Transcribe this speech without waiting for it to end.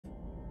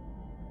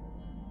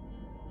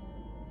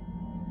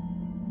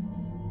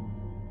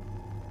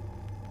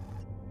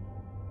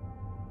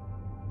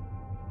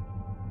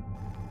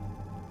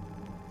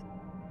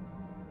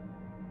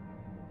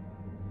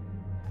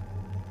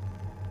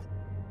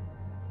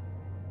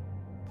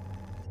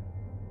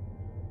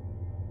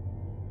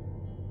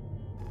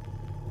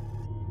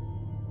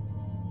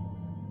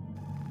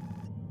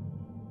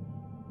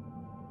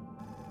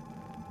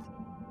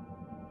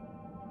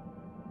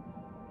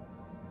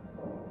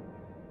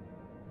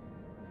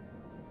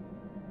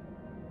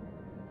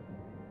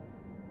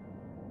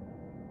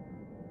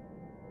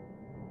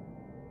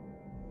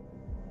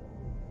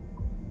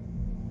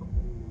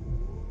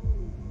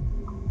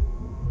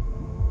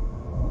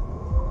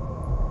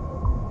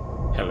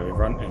Hello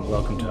everyone and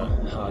welcome to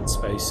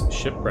Hardspace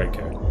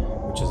Shipbreaker,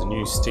 which is a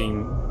new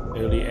Steam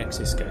early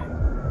access game.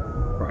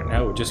 Right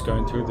now we're just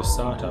going through the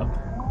startup.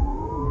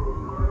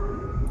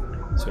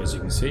 So as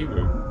you can see, we've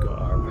got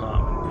our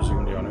apartment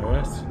presumably on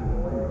Earth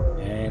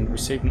and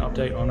received an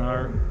update on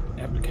our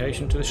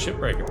application to the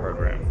Shipbreaker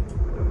program.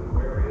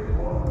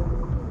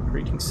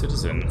 Greetings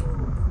citizen.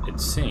 It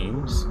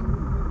seems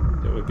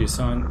that we'll be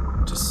assigned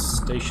to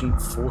Station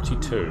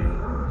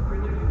 42.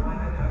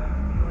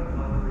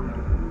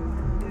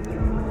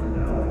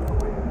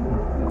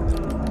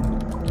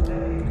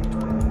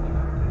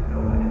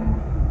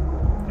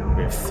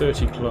 We have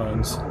 30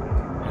 clones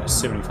and a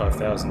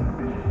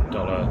 $75,000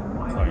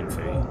 clone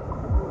fee.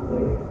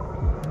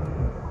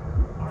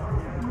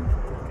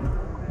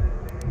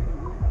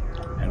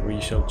 And we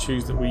shall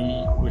choose that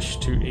we wish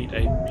to eat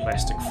a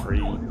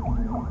plastic-free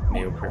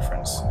meal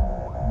preference.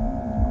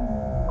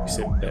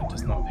 Except that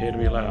does not appear to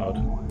be allowed.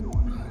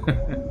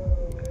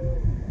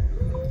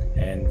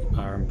 And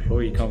our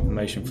employee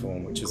confirmation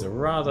form, which is a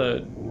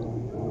rather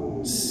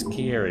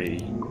scary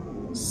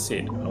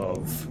set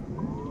of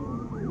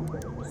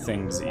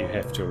things that you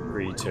have to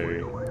agree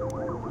to,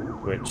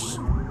 which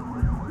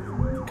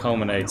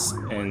culminates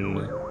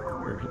in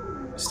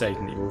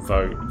stating that you will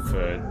vote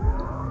for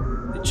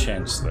the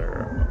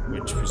Chancellor,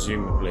 which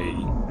presumably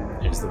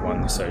is the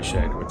one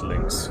associated with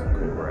Lynx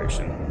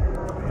Corporation.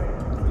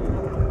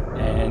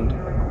 And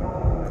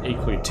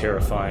equally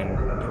terrifying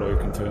employee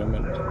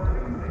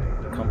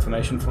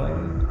confirmation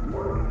form.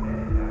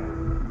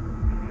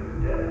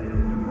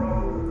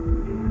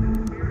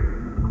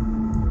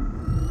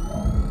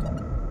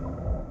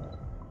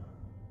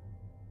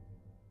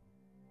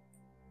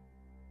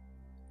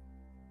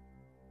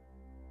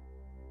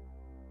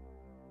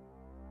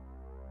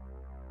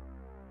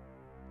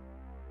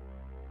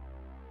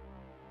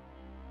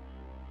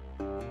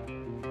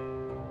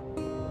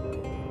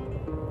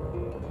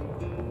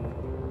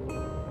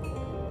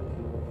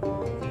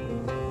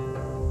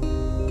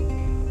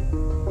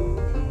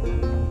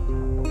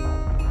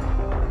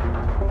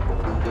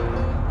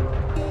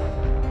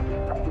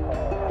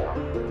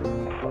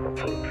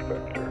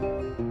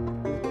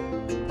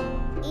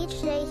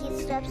 Each day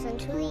he steps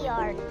into the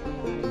yard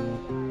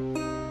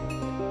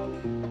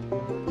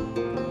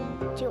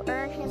to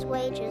earn his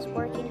wages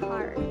working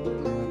hard.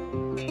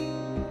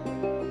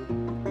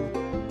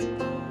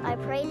 I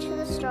pray to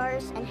the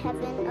stars and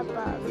heaven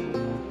above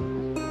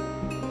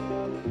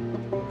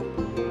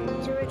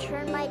to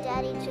return my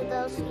daddy to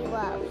those he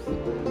loves.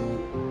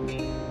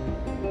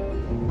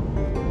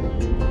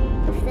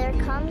 If there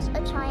comes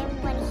a time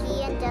when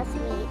he and death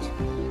meet,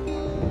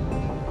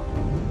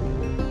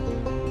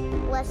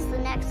 bless the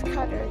next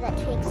cutter that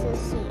takes his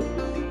seat.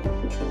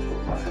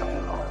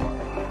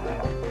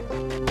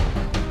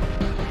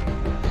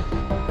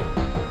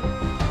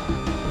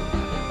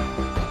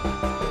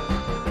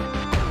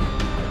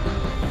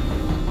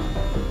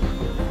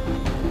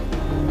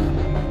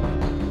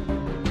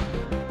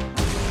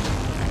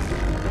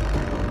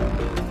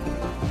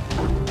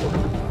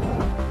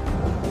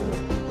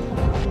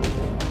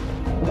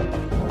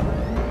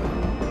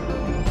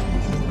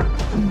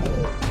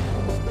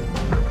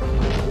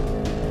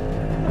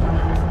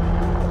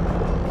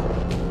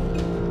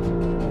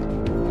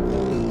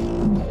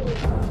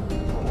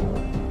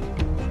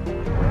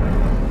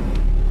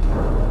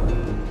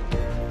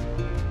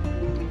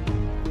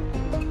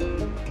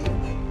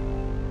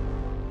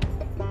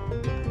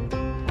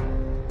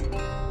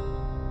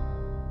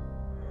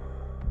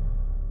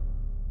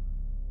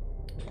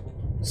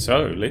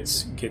 So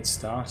let's get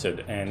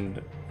started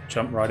and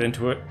jump right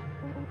into it.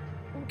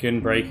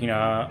 Begin breaking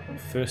our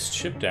first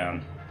ship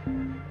down.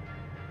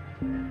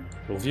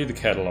 We'll view the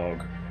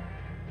catalogue.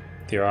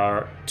 There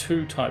are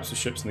two types of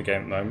ships in the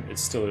game at the moment.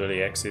 It's still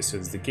early access.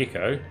 There's the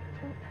Gecko,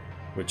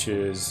 which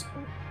is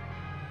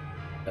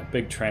a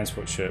big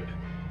transport ship,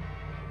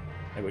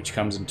 which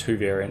comes in two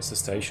variants, the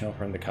station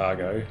hopper and the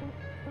cargo.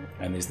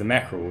 And there's the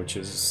Mackerel, which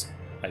is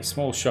a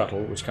small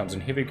shuttle, which comes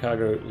in heavy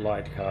cargo,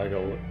 light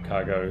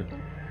cargo,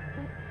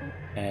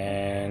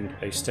 and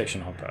a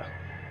station hopper.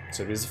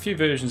 So there's a few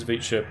versions of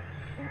each ship,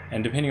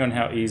 and depending on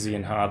how easy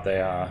and hard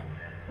they are,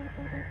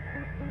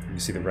 you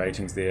see the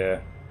ratings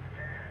there,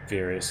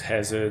 various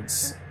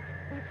hazards,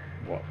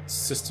 what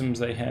systems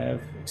they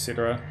have,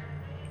 etc.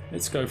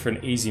 Let's go for an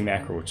easy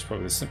Mackerel, which is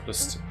probably the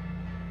simplest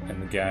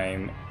in the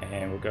game,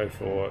 and we'll go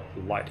for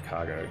light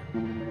cargo,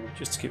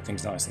 just to keep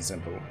things nice and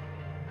simple.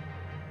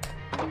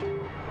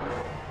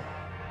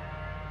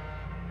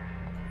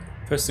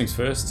 First things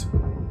first,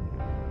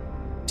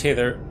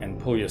 tether and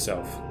pull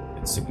yourself.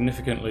 It's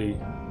significantly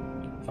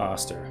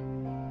faster.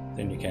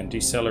 Then you can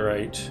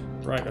decelerate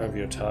right over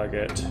your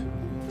target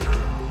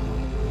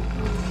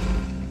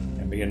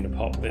and begin to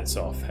pop bits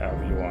off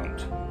however you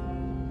want.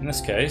 In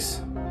this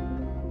case,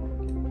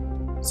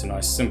 it's a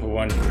nice simple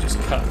one. You can just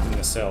cut the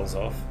nacelles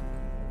off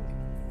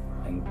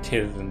and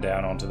tether them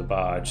down onto the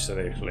barge so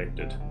they're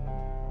collected.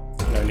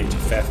 No need to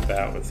faff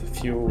about with the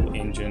fuel,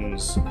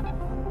 engines,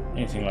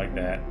 anything like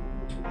that.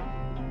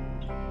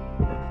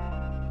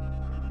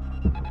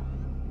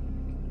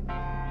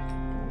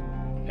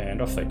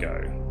 And off they go.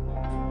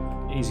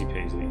 Easy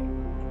peasy.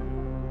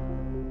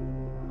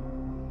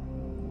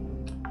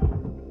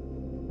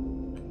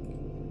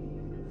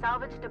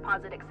 Salvage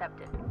deposit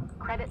accepted.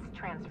 Credits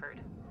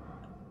transferred.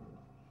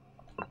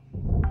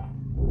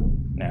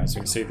 Now, as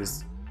you can see,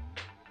 there's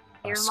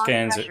Airlock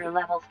scans pressure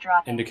levels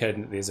dropping.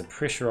 indicating that there's a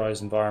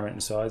pressurized environment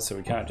inside, so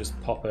we can't just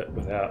pop it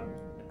without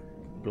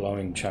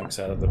blowing chunks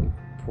out of the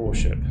poor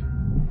ship.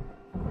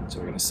 So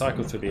we're going to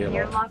cycle through the airlock.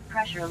 Airlock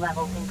pressure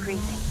levels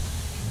increasing.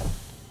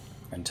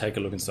 And take a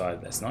look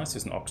inside. That's nice.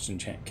 There's an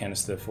oxygen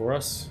canister for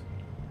us.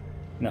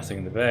 Nothing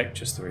in the back,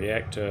 just the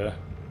reactor.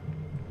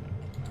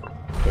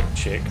 Quick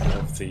check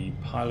of the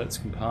pilot's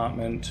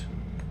compartment.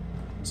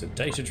 It's a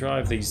data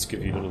drive. These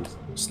give you little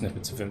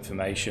snippets of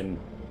information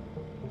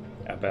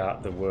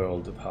about the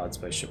world of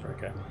Hardspace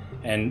Shipbreaker.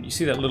 And you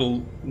see that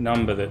little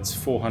number that's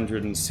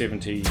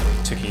 470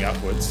 ticking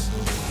upwards.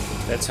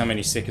 That's how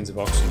many seconds of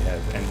oxygen you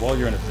have. And while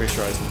you're in a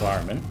pressurized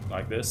environment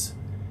like this,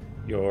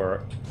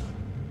 your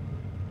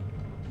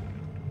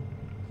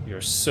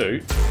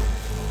suit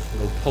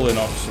will pull in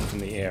oxygen from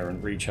the air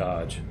and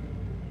recharge,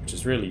 which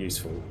is really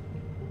useful.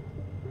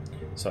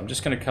 So I'm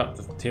just going to cut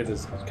the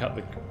tethers, cut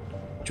the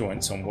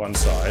joints on one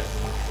side,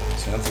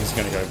 so nothing's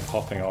going to go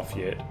popping off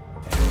yet.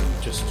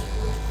 And just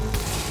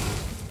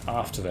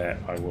after that,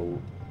 I will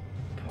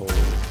pull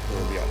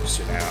all the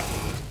oxygen out.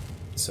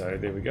 So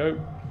there we go.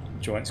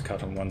 Joints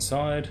cut on one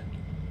side.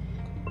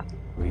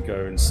 We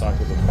go and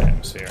cycle the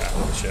atmosphere out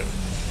of the ship.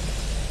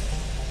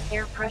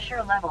 Air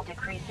pressure level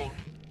decreasing.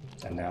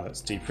 And now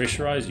it's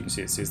depressurized. You can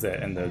see it says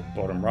that in the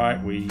bottom right.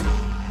 We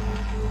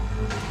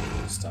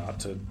start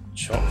to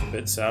chop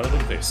bits out of the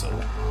vessel.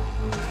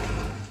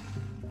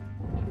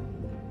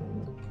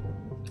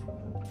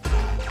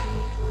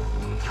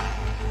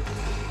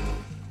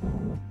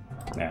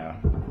 Now,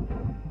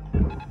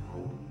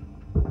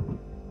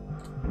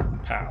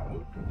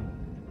 pow.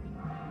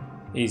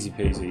 Easy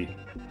peasy.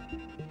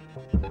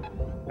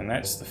 And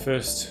that's the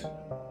first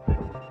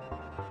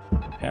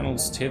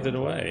panels tethered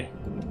away.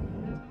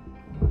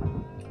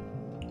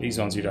 These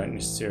ones you don't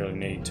necessarily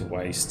need to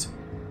waste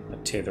a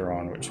tether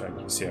on, which I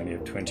can see only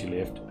have 20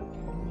 left.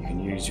 You can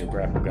use your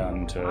grapple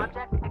gun to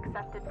Object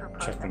accepted for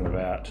chuck them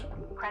about.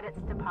 Credits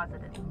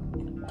deposited.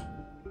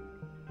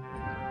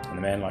 And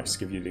the man likes to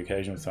give you the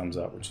occasional thumbs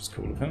up, which is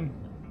cool of him.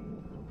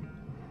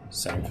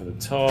 Same for the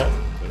top.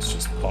 Let's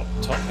just pop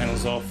the top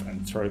panels off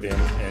and throw them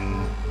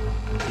in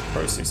the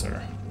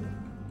processor.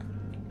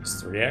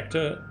 It's the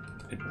reactor.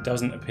 It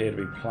doesn't appear to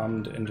be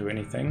plumbed into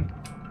anything.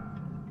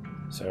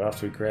 So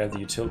after we grab the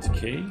utility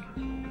key,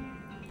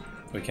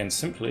 we can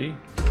simply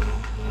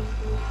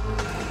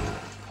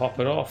pop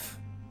it off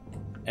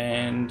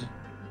and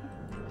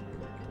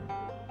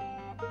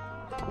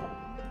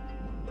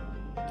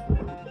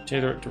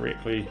tether it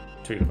directly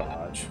to the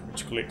barge,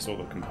 which collects all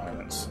the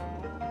components.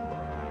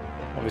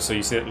 Obviously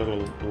you see that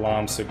little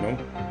alarm signal,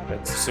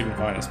 that's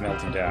signifying it's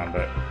melting down,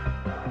 but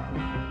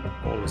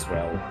all is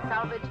well.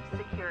 Salvage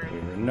secured.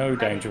 We're in no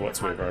danger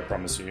whatsoever, I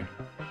promise you.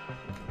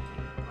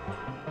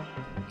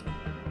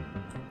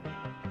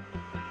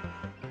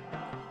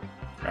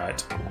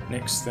 Right,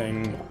 next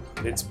thing,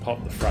 let's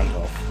pop the front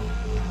off.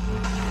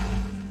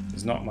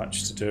 There's not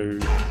much to do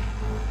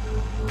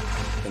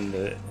in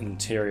the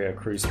interior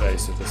crew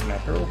space of this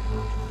Mackerel.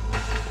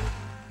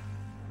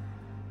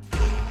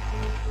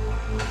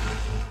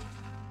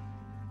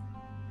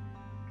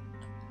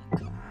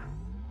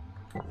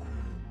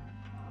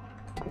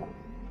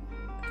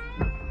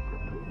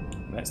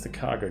 And that's the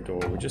cargo door.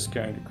 We're just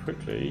going to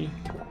quickly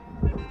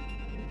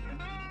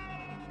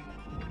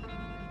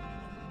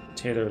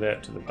tether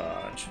that to the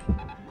barge.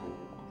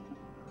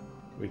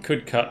 We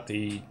could cut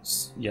the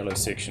yellow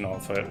section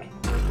off it,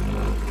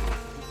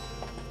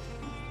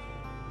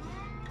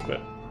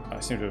 but I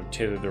seem to have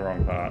tethered the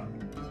wrong part,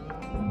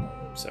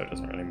 so it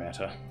doesn't really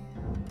matter.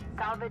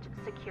 Salvage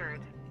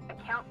secured.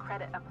 Account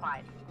credit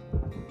applied.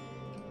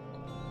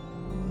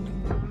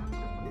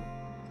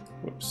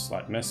 Whoops,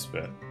 slight miss,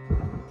 but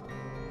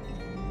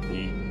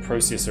the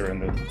processor and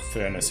the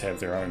furnace have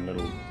their own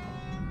little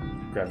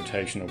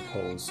gravitational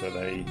pulls, so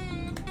they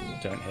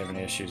don't have any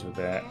issues with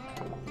that.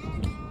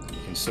 You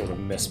can sort of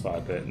miss by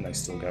a bit and they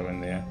still go in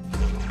there.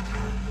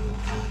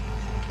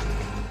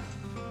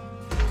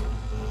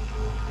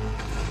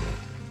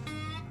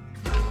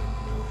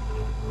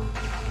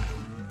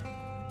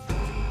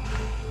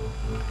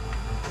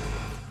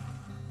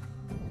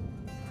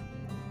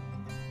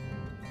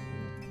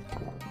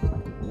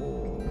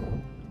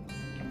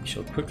 We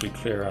shall quickly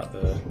clear out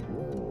the...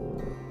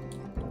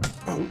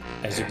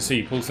 As you can see,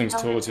 you pull things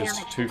towards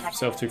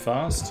yourself too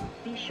fast.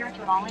 Be sure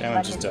to always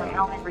Damage is budget for done.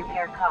 helmet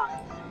repair costs.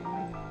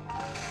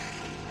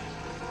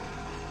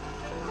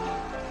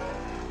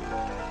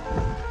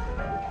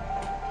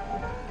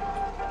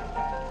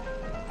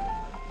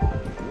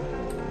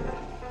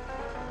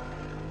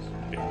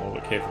 Be a little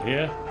bit careful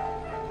here.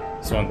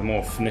 It's one of the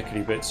more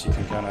finicky bits you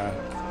can kind of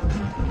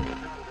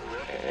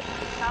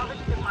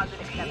Salvage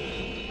deposit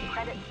accepted.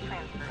 Credits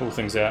transferred. pull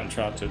things out and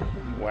try to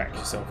whack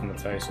yourself in the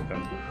face with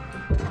them.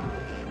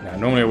 Now,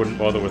 normally I wouldn't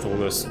bother with all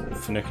this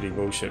finicky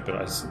bullshit, but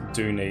I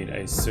do need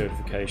a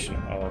certification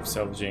of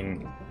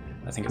salvaging,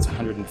 I think it's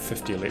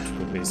 150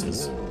 electrical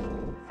pieces.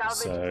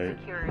 So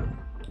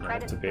you'll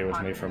have to bear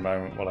with me for a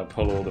moment while I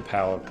pull all the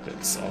power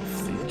bits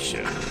off the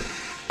ship.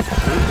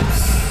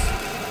 Oops.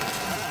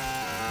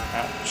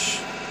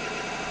 Ouch.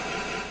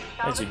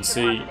 As you can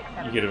see,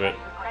 you get a bit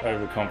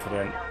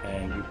overconfident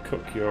and you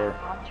cook your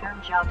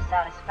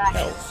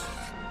health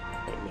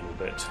a little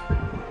bit,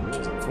 which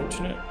is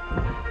unfortunate.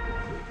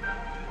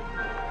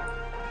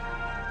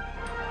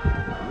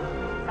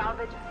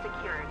 Salvage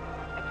secured.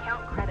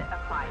 Account credit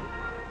applied.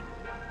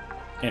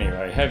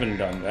 Anyway, having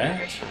done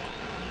that,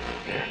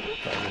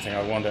 got everything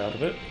I want out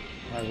of it,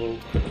 I will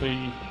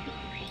quickly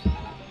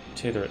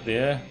tether it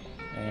there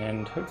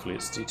and hopefully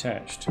it's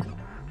detached.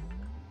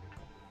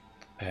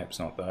 Perhaps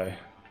not though.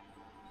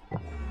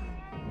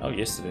 Oh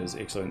yes it is,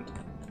 excellent.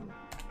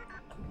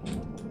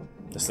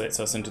 This lets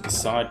us into the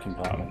side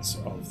compartments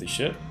of the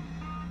ship.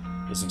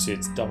 As you can see,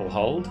 it's double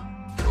hulled.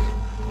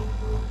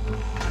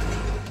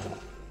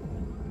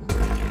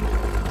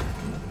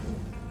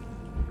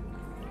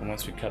 And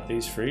once we cut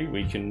these free,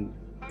 we can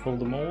pull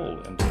them all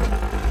into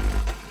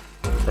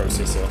the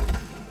processor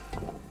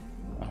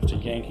after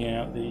yanking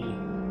out the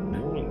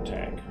cooling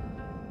tank,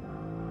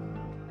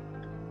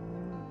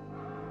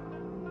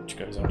 which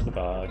goes onto the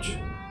barge.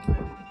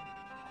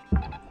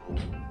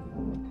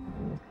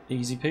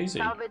 Easy peasy.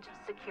 Salvage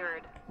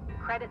secured.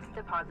 Credits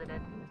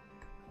deposited.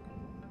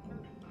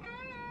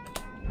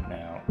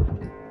 Now,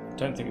 I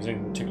don't think there's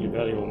anything particularly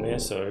valuable in there,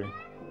 so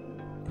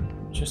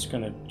I'm just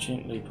going to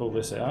gently pull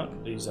this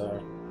out. These are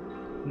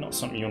not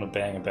something you want to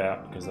bang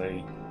about because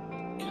they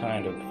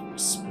kind of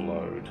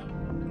explode.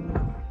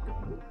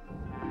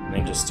 And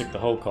then just stick the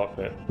whole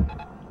cockpit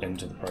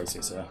into the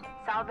processor.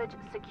 Salvage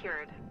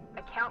secured.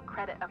 Account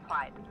credit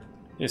applied.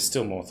 There's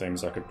still more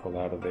things I could pull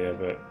out of there,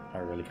 but I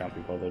really can't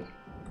be bothered.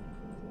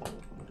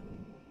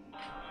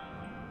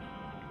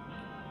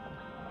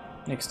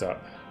 Next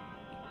up,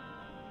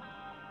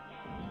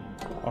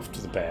 off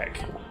to the back,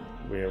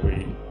 where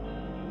we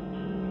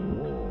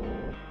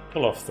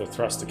pull off the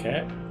thruster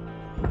cap,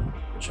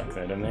 chuck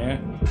that in there,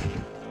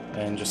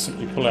 and just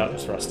simply pull out the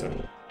thruster.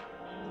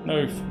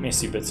 No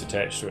messy bits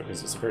attached to it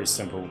because it's a very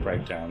simple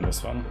breakdown,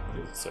 this one.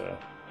 It's a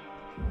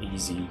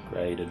easy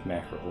graded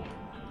Mackerel.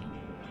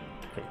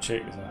 Quick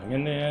check, there's nothing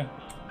in there.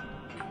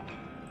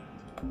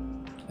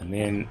 And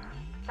then,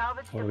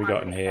 what have we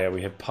got in here?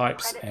 We have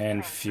pipes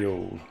and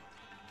fuel.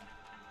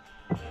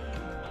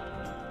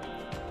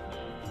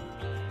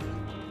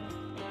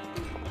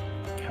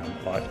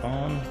 Current light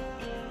on.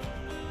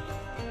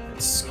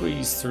 Let's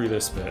squeeze through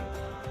this bit.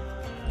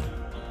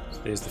 So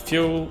there's the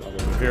fuel. I've got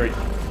to be very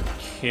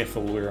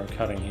careful where I'm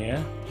cutting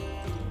here.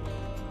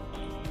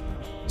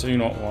 Do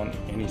not want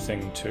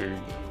anything to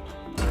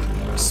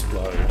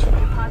explode.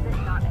 Deposit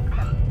not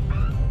accepted.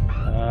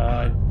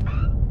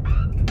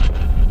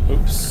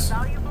 Oops.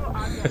 Valuable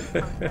object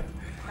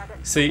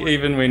processed. See,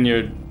 even when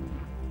you're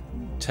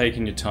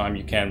taking your time,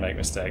 you can make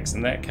mistakes.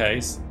 In that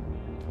case,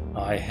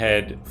 I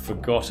had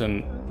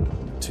forgotten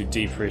to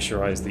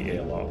depressurize the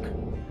airlock,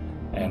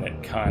 and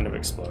it kind of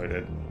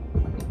exploded.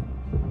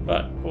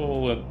 But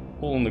all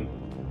in the,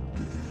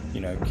 you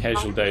know,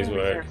 casual day's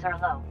work. Reserves are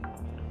low.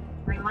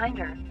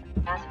 Reminder: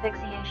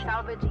 asphyxiation.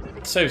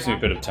 It saves me a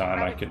bit of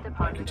time. I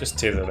can just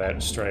tether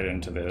that straight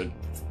into the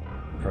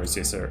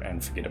processor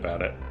and forget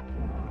about it.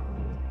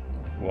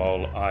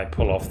 While I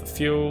pull off the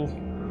fuel,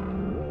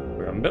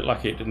 where I'm a bit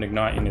lucky it didn't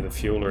ignite any of the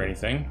fuel or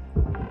anything.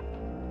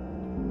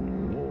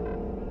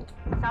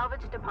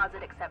 Salvage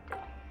deposit accepted.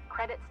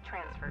 Credits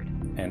transferred.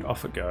 And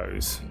off it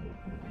goes.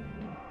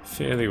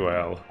 Fairly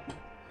well.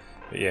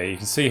 But yeah, you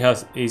can see how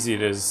easy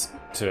it is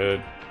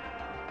to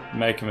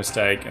make a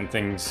mistake and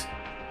things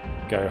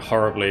go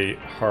horribly,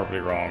 horribly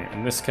wrong.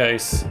 In this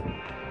case,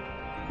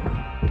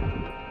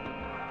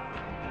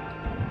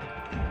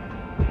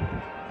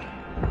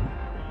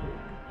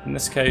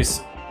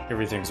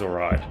 everything's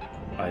alright.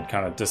 I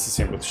kind of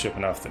disassembled the ship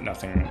enough that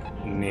nothing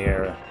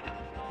near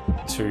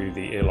to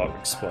the airlock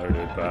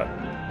exploded, but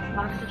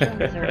Oxygen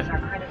reserves are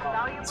critical.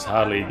 it's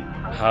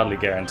hardly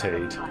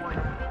guaranteed.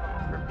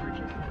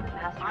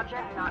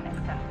 Object not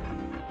accepted.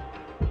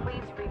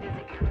 Please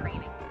revisit your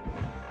training.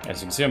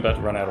 As you can see, I'm about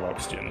to run out of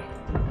oxygen.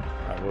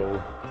 I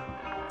will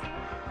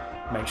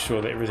make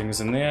sure that everything is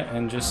in there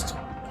and just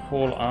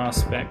haul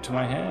ass back to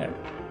my hab.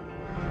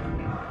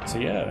 So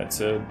yeah,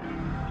 that's a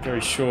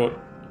very short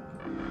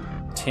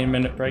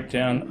 10-minute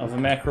breakdown of a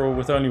Mackerel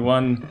with only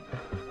one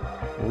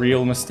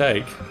real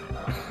mistake,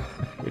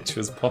 which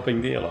was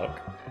popping the airlock.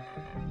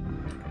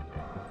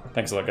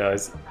 Thanks a lot,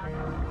 guys.